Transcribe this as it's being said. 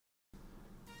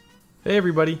Hey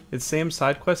everybody, it's Sam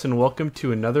Sidequest and welcome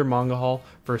to another manga haul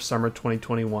for summer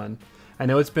 2021. I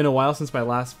know it's been a while since my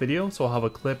last video, so I'll have a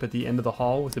clip at the end of the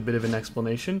haul with a bit of an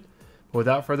explanation. But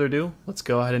without further ado, let's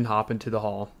go ahead and hop into the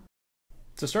haul.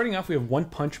 So starting off, we have One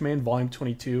Punch Man Volume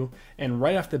 22, and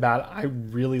right off the bat, I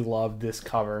really love this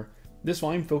cover. This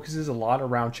volume focuses a lot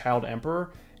around Child Emperor,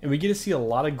 and we get to see a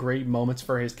lot of great moments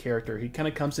for his character. He kind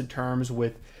of comes to terms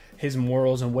with his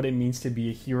morals and what it means to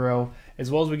be a hero, as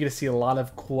well as we get to see a lot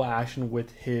of cool action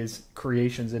with his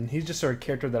creations, and he's just a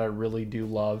character that I really do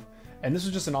love. And this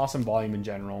was just an awesome volume in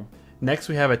general. Next,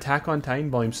 we have Attack on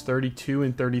Titan volumes 32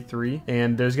 and 33,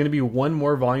 and there's going to be one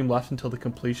more volume left until the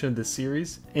completion of this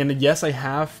series. And yes, I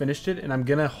have finished it, and I'm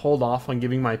going to hold off on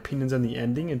giving my opinions on the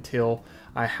ending until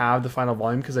I have the final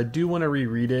volume, because I do want to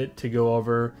reread it to go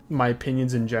over my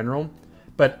opinions in general.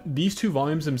 But these two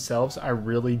volumes themselves, I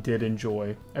really did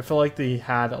enjoy. I feel like they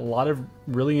had a lot of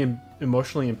really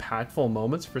emotionally impactful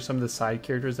moments for some of the side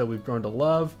characters that we've grown to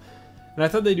love. And I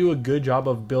thought they do a good job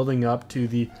of building up to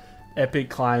the epic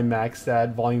climax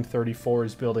that volume 34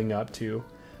 is building up to.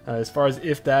 As far as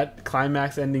if that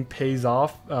climax ending pays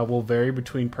off will vary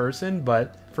between person,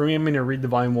 but for me, I'm going to read the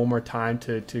volume one more time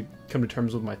to come to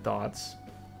terms with my thoughts.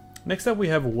 Next up, we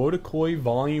have Wotakoi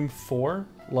Volume 4,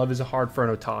 Love is Hard for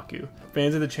an Otaku.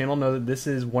 Fans of the channel know that this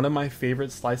is one of my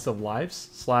favorite slice of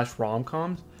lives /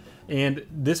 rom-coms, and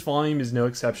this volume is no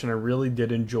exception. I really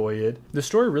did enjoy it. The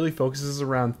story really focuses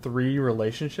around 3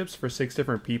 relationships for 6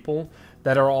 different people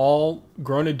that are all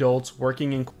grown adults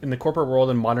working in the corporate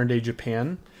world in modern day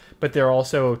Japan, but they're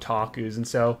also otakus. And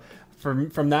so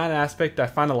from that aspect, I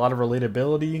find a lot of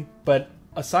relatability, but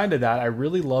aside of that, I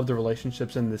really love the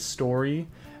relationships in this story.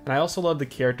 And I also love the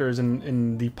characters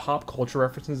and the pop culture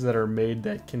references that are made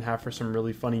that can have for some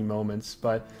really funny moments.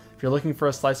 But if you're looking for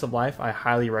a slice of life, I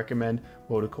highly recommend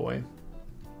Wotakoi.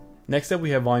 Next up,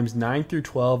 we have volumes 9 through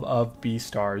 12 of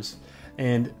Beastars.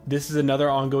 And this is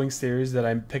another ongoing series that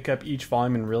I pick up each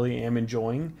volume and really am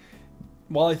enjoying.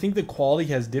 While I think the quality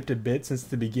has dipped a bit since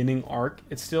the beginning arc,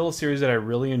 it's still a series that I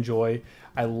really enjoy.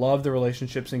 I love the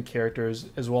relationships and characters,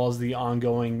 as well as the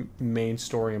ongoing main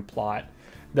story and plot.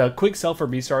 The quick sell for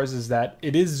Beastars is that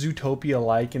it is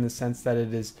Zootopia-like in the sense that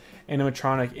it is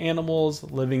animatronic animals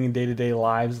living in day-to-day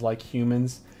lives like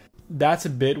humans. That's a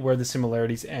bit where the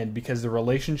similarities end, because the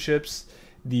relationships,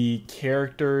 the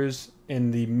characters,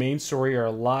 and the main story are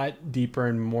a lot deeper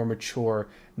and more mature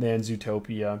than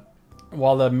Zootopia.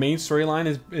 While the main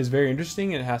storyline is very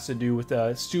interesting, it has to do with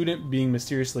a student being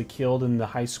mysteriously killed in the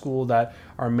high school that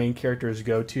our main characters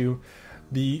go to.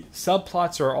 The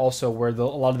subplots are also where a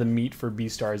lot of the meat for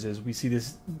Beastars is. We see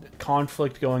this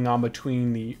conflict going on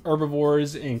between the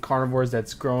herbivores and carnivores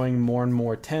that's growing more and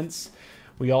more tense.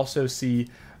 We also see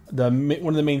one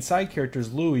of the main side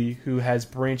characters, Louis, who has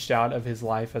branched out of his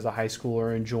life as a high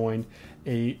schooler and joined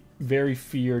a very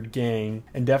feared gang,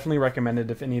 and definitely recommend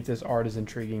it if any of this art is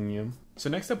intriguing you. So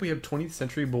next up, we have 20th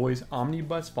Century Boys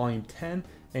Omnibus Volume 10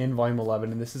 and Volume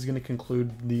 11, and this is going to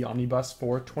conclude the omnibus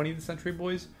for 20th Century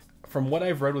Boys. From what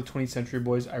I've read with 20th Century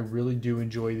Boys, I really do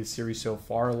enjoy this series so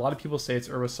far. A lot of people say it's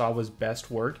Urasawa's best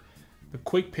work. The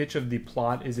quick pitch of the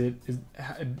plot is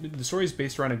the story is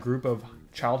based around a group of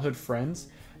childhood friends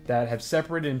that have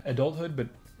separated in adulthood but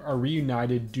are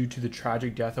reunited due to the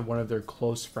tragic death of one of their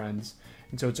close friends.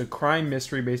 And so it's a crime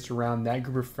mystery based around that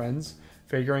group of friends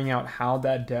figuring out how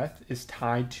that death is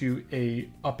tied to a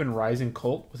up and rising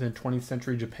cult within 20th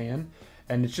century Japan.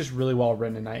 And it's just really well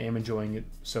written, and I am enjoying it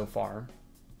so far.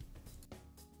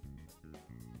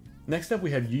 Next up,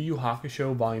 we have Yu Yu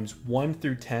Hakusho volumes 1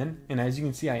 through 10, and as you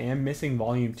can see, I am missing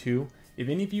volume 2. If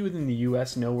any of you within the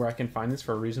US know where I can find this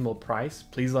for a reasonable price,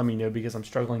 please let me know, because I'm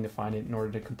struggling to find it in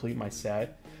order to complete my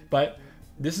set. But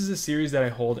this is a series that I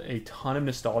hold a ton of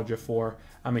nostalgia for.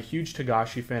 I'm a huge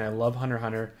Togashi fan. I love Hunter x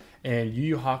Hunter, and Yu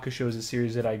Yu Hakusho is a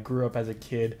series that I grew up as a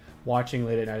kid watching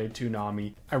late at night at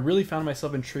Toonami. I really found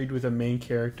myself intrigued with the main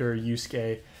character,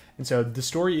 Yusuke. And so the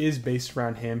story is based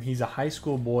around him. He's a high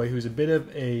school boy who's a bit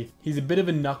of a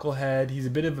knucklehead. He's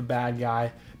a bit of a bad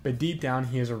guy, but deep down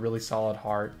he has a really solid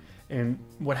heart. And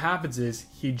what happens is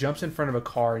he jumps in front of a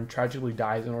car and tragically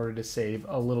dies in order to save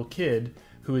a little kid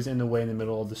who is in the way in the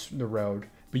middle of the road.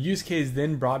 But Yusuke is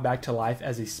then brought back to life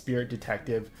as a spirit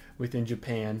detective within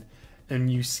Japan.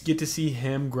 And you get to see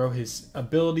him grow his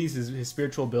abilities, his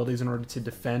spiritual abilities, in order to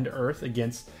defend Earth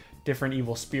against different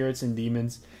evil spirits and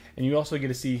demons. And you also get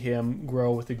to see him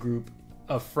grow with a group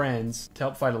of friends to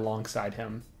help fight alongside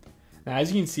him. Now,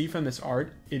 as you can see from this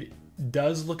art, it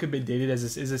does look a bit dated, as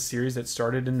this is a series that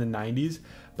started in the 90s,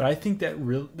 but I think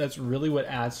that's really what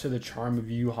adds to the charm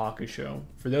of Yu Yu Hakusho.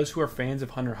 For those who are fans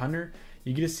of Hunter x Hunter,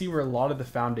 you get to see where a lot of the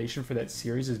foundation for that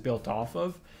series is built off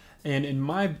of, And in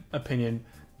my opinion,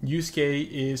 Yusuke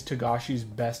is Togashi's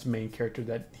best main character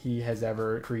that he has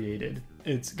ever created.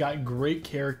 It's got great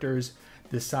characters.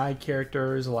 The side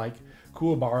characters like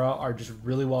Kuwabara are just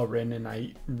really well written, and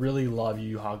I really love Yu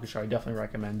Yu Hakusho. I definitely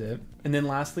recommend it. And then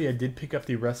lastly, I did pick up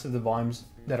the rest of the volumes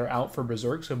that are out for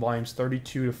Berserk, so volumes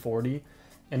 32 to 40.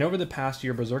 And over the past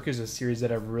year, Berserk is a series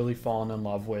that I've really fallen in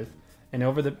love with. And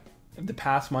over the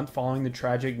past month, following the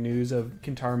tragic news of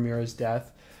Kentaro Miura's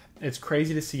death, it's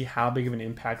crazy to see how big of an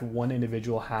impact one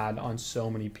individual had on so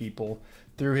many people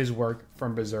through his work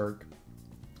from Berserk.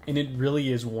 And it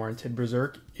really is warranted.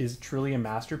 Berserk is truly a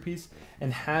masterpiece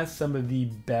and has some of the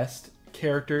best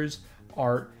characters,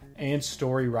 art, and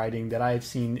story writing that I have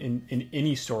seen in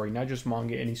any story, not just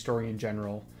manga, any story in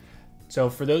general.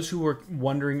 So for those who were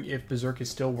wondering if Berserk is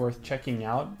still worth checking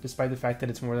out, despite the fact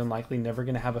that it's more than likely never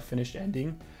going to have a finished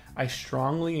ending, I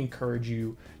strongly encourage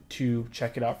you to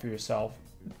check it out for yourself.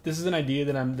 This is an idea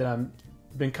that I'm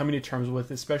been coming to terms with,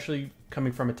 especially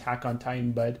coming from Attack on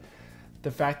Titan, but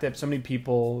the fact that so many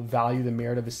people value the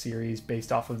merit of a series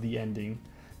based off of the ending.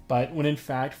 But when in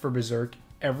fact for Berserk,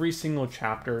 every single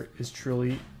chapter is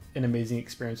truly an amazing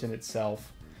experience in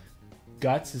itself.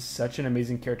 Guts is such an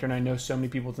amazing character, and I know so many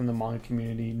people within the manga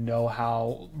community know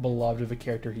how beloved of a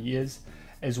character he is,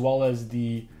 as well as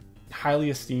the highly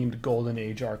esteemed Golden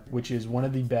Age arc, which is one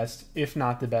of the best, if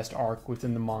not the best arc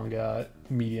within the manga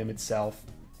medium itself.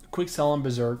 Quick sell on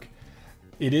Berserk.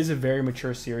 It is a very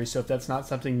mature series, so if that's not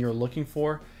something you're looking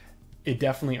for, it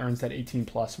definitely earns that 18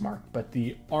 plus mark. But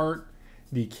the art,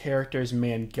 the characters,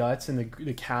 man, Guts and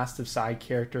the cast of side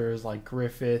characters like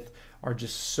Griffith are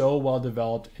just so well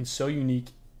developed and so unique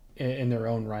in their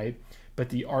own right. But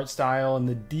the art style and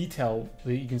the detail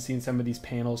that you can see in some of these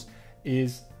panels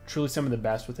is truly some of the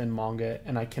best within manga,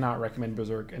 and I cannot recommend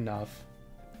Berserk enough.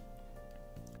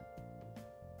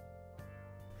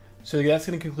 So that's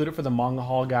going to conclude it for the manga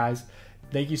haul, guys.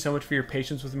 Thank you so much for your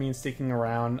patience with me and sticking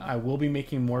around. I will be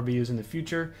making more videos in the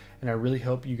future, and I really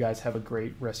hope you guys have a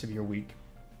great rest of your week.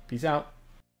 Peace out.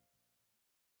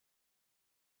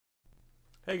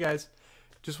 Hey guys,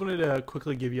 just wanted to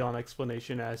quickly give you all an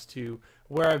explanation as to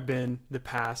where I've been the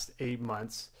past 8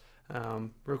 months.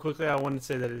 Real quickly, I wanted to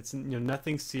say that it's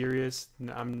nothing serious.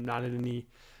 I'm not in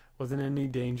wasn't in any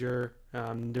danger.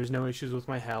 There's no issues with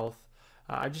my health.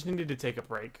 I just needed to take a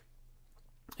break.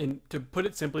 And to put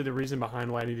it simply, the reason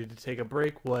behind why I needed to take a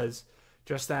break was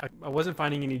just that I wasn't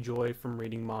finding any joy from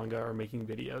reading manga or making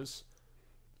videos.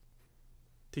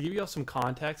 To give you all some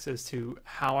context as to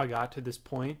how I got to this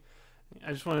point,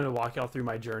 I just wanted to walk y'all through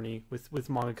my journey with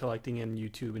manga collecting and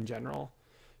YouTube in general.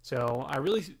 So I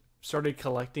really started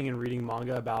collecting and reading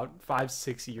manga about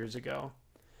 5-6 years ago,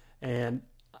 and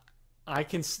I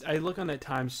look on that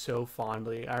time so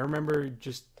fondly. I remember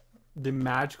just the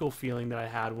magical feeling that I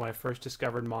had when I first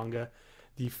discovered manga.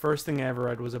 The first thing I ever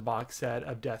read was a box set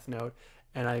of Death Note,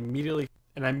 and I immediately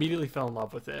fell in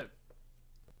love with it.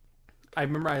 I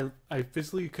remember I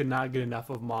physically could not get enough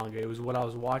of manga. It was what I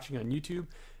was watching on YouTube,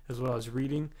 it was what I was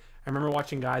reading. I remember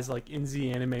watching guys like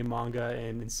Inzi Anime Manga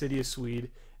and Insidious Swede,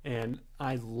 and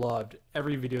I loved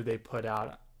every video they put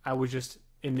out. I was just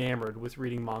enamored with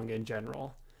reading manga in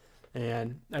general.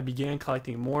 And I began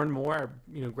collecting more and more.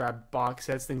 I grabbed box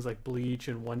sets, things like Bleach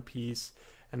and One Piece,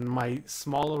 and my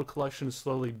small little collection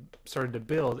slowly started to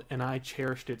build, and I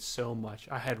cherished it so much.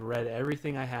 I had read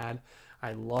everything I had.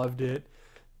 I loved it,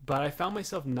 but I found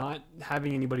myself not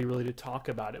having anybody really to talk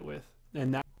about it with,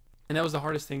 and that was the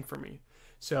hardest thing for me.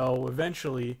 So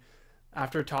eventually,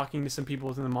 after talking to some people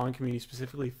within the manga community,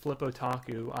 specifically Flip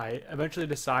Otaku, I eventually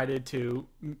decided to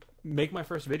make my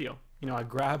first video. I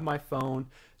grabbed my phone,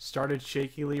 started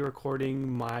shakily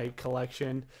recording my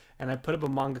collection, and I put up a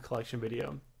manga collection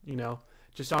video,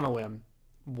 just on a whim.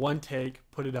 One take,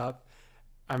 put it up.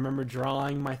 I remember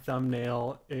drawing my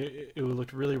thumbnail. It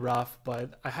looked really rough,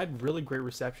 but I had really great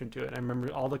reception to it. I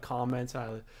remember all the comments, and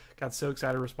I got so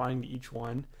excited responding to each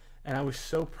one, and I was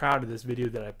so proud of this video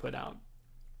that I put out.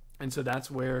 And so that's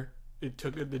where the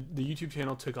YouTube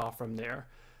channel took off from there.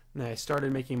 And I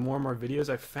started making more and more videos.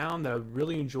 I found that I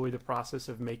really enjoyed the process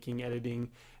of making, editing,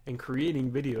 and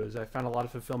creating videos. I found a lot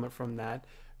of fulfillment from that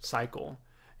cycle.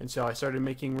 And so I started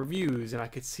making reviews, and I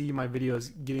could see my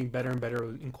videos getting better and better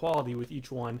in quality with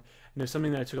each one. And it was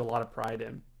something that I took a lot of pride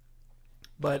in.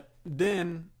 But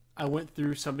then I went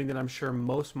through something that I'm sure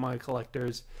most manga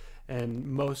collectors and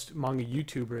most manga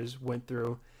YouTubers went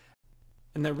through.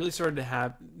 And that really started to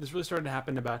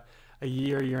happen about a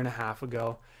year and a half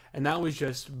ago. And that was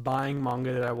just buying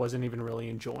manga that I wasn't even really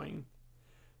enjoying.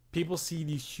 People see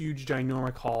these huge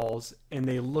ginormous hauls and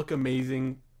they look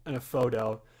amazing in a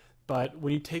photo, but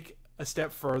when you take a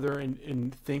step further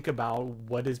and think about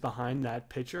what is behind that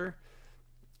picture,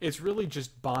 it's really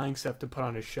just buying stuff to put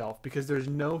on a shelf, because there's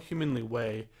no humanly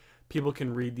way people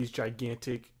can read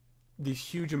these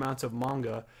huge amounts of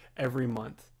manga every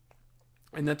month.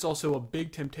 And that's also a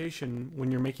big temptation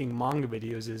when you're making manga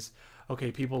videos is,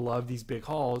 okay, people love these big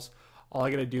hauls. All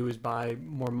I gotta do is buy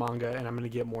more manga and I'm gonna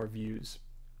get more views.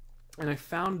 And I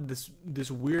found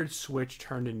this weird switch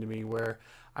turned into me where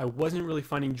I wasn't really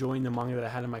finding joy in the manga that I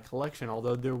had in my collection,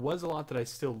 although there was a lot that I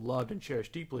still loved and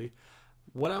cherished deeply.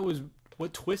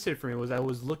 What twisted for me was I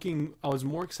was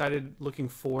more excited looking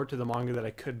forward to the manga that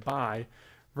I could buy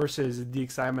versus the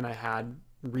excitement I had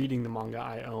reading the manga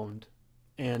I owned.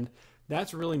 And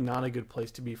that's really not a good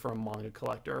place to be for a manga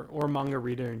collector or a manga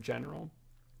reader in general.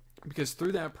 Because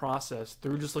through that process,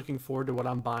 through just looking forward to what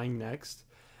I'm buying next,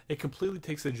 it completely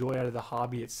takes the joy out of the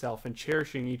hobby itself and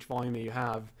cherishing each volume that you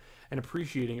have and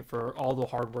appreciating it for all the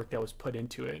hard work that was put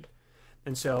into it.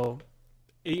 And so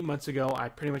 8 months ago, I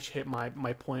pretty much hit my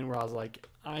point where I was like,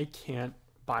 I can't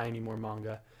buy any more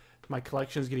manga. My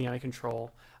collection is getting out of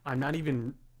control. I'm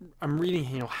reading,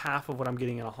 half of what I'm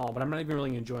getting in a haul, but I'm not even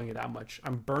really enjoying it that much.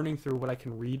 I'm burning through what I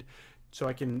can read so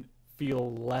I can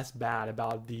feel less bad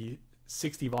about the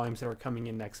 60 volumes that are coming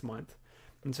in next month.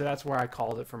 And so that's where I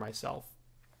called it for myself.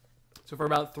 So for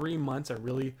about 3 months, I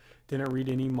really didn't read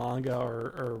any manga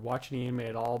or watch any anime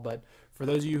at all. But for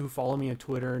those of you who follow me on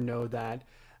Twitter know that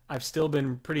I've still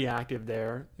been pretty active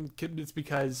there. It's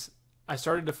because I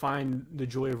started to find the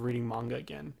joy of reading manga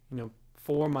again.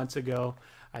 4 months ago,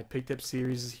 I picked up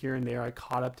series here and there. I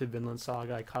caught up to Vinland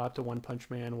Saga. I caught up to One Punch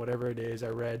Man, whatever it is. I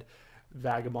read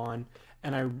Vagabond,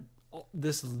 and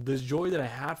this joy that I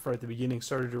had for it at the beginning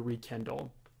started to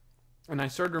rekindle. And I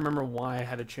started to remember why I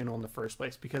had a channel in the first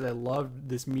place, because I loved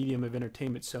this medium of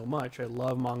entertainment so much. I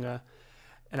love manga,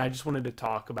 and I just wanted to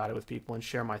talk about it with people and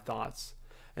share my thoughts.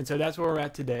 And so that's where we're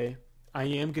at today. I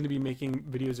am going to be making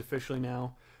videos officially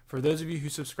now. For those of you who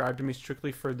subscribe to me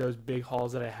strictly for those big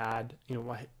hauls that I had,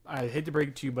 I hate to break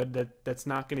it to you, but that's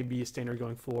not going to be a standard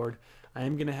going forward. I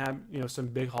am going to have, some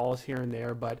big hauls here and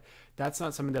there, but that's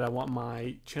not something that I want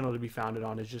my channel to be founded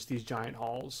on, is just these giant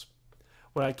hauls.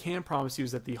 What I can promise you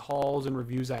is that the hauls and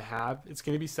reviews I have, it's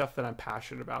going to be stuff that I'm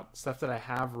passionate about, stuff that I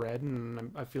have read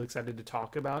and I feel excited to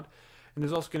talk about. And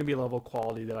there's also going to be a level of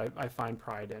quality that I find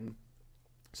pride in.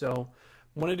 So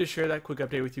wanted to share that quick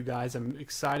update with you guys. I'm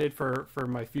excited for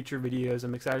my future videos.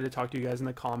 I'm excited to talk to you guys in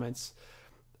the comments.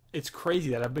 It's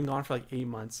crazy that I've been gone for like 8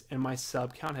 months and my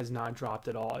sub count has not dropped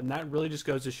at all. And that really just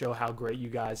goes to show how great you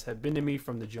guys have been to me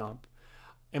from the jump.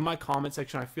 In my comment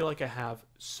section, I feel like I have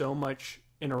so much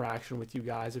interaction with you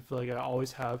guys. I feel like I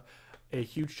always have a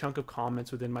huge chunk of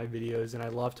comments within my videos, and I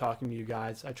love talking to you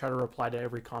guys. I try to reply to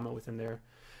every comment within there.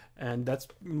 And that's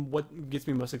what gets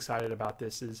me most excited about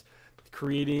this, is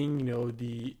creating,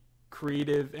 the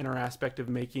creative inner aspect of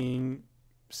making,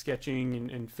 sketching,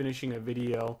 and finishing a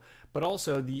video, but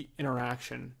also the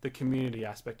interaction, the community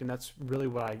aspect. And that's really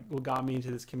what got me into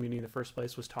this community in the first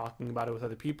place, was talking about it with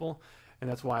other people. And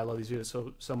that's why I love these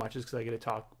videos so much, is because I get to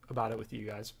talk about it with you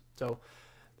guys. So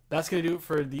that's going to do it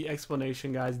for the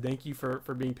explanation, guys. Thank you for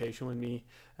being patient with me.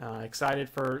 Excited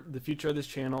for the future of this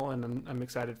channel, and I'm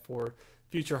excited for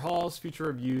future hauls, future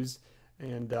reviews,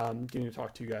 and getting to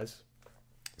talk to you guys.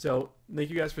 So thank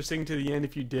you guys for sticking to the end.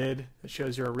 If you did, it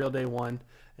shows you're a real day one,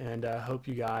 and I hope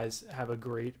you guys have a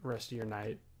great rest of your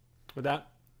night. With that,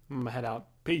 I'm going to head out.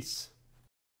 Peace.